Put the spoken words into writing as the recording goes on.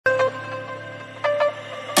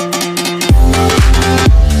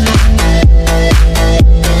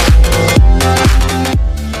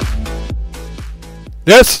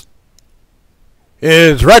This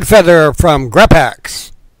is Redfeather from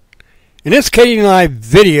Grephax. In this Kdenlive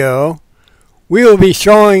video, we will be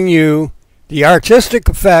showing you the artistic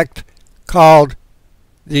effect called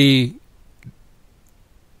the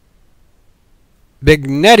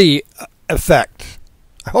Vignette effect.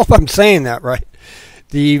 I hope I'm saying that right.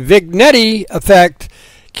 The Vignette effect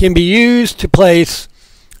can be used to place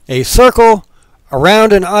a circle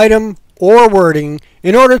around an item or wording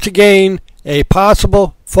in order to gain a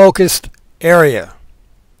possible focused area.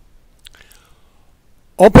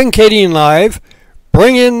 Open Kdenlive,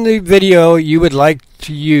 bring in the video you would like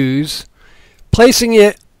to use, placing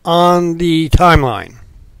it on the timeline.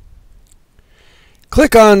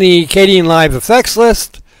 Click on the Kdenlive effects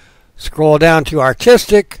list, scroll down to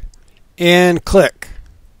Artistic, and click.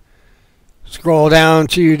 Scroll down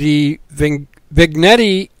to the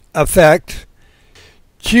Vignette effect.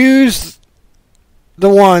 Choose the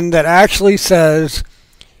one that actually says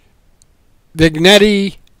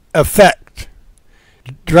Vignette effect.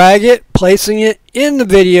 Drag it, placing it in the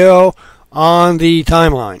video on the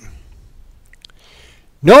timeline.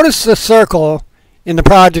 Notice the circle in the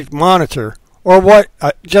project monitor, or what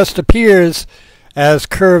just appears as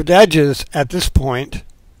curved edges at this point.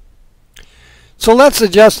 So let's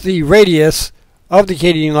adjust the radius of the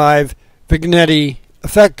Kdenlive Vignette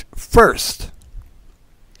effect first.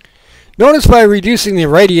 Notice by reducing the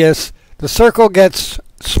radius, the circle gets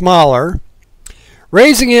smaller.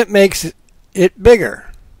 Raising it makes it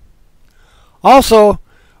bigger. Also,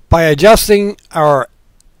 by adjusting our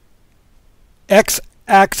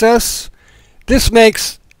x-axis, this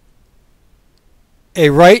makes a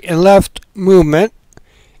right and left movement,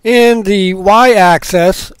 and the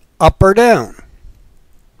y-axis up or down.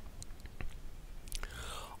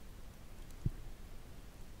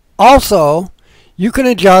 Also, you can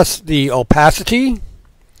adjust the opacity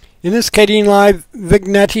in this Kdenlive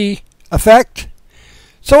Vignette effect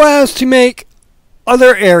so as to make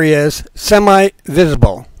other areas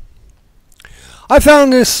semi-visible. I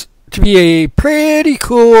found this to be a pretty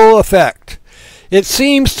cool effect. It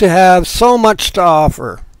seems to have so much to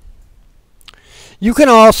offer. You can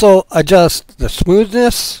also adjust the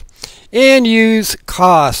smoothness and use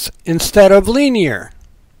cost instead of linear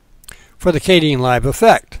for the Kdenlive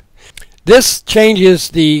effect. This changes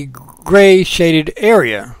the gray shaded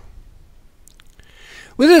area.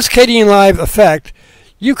 With this Kdenlive effect,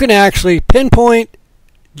 you can actually pinpoint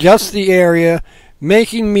just the area,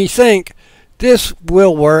 making me think this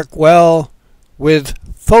will work well with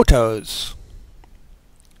photos.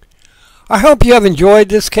 I hope you have enjoyed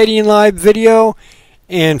this Kdenlive video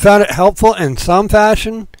and found it helpful in some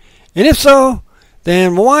fashion. And if so,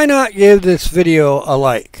 then why not give this video a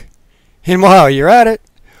like? And while you're at it,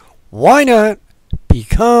 why not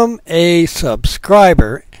become a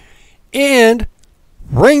subscriber and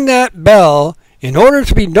ring that bell in order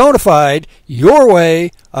to be notified your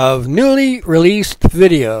way of newly released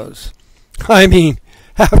videos. I mean,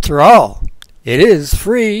 after all, it is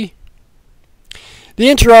free. The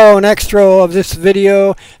intro and extro of this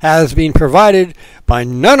video has been provided by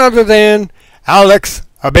none other than Alex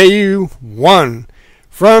Abayu1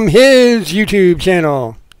 from his YouTube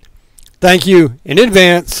channel. Thank you in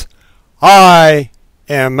advance. I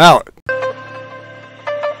am out.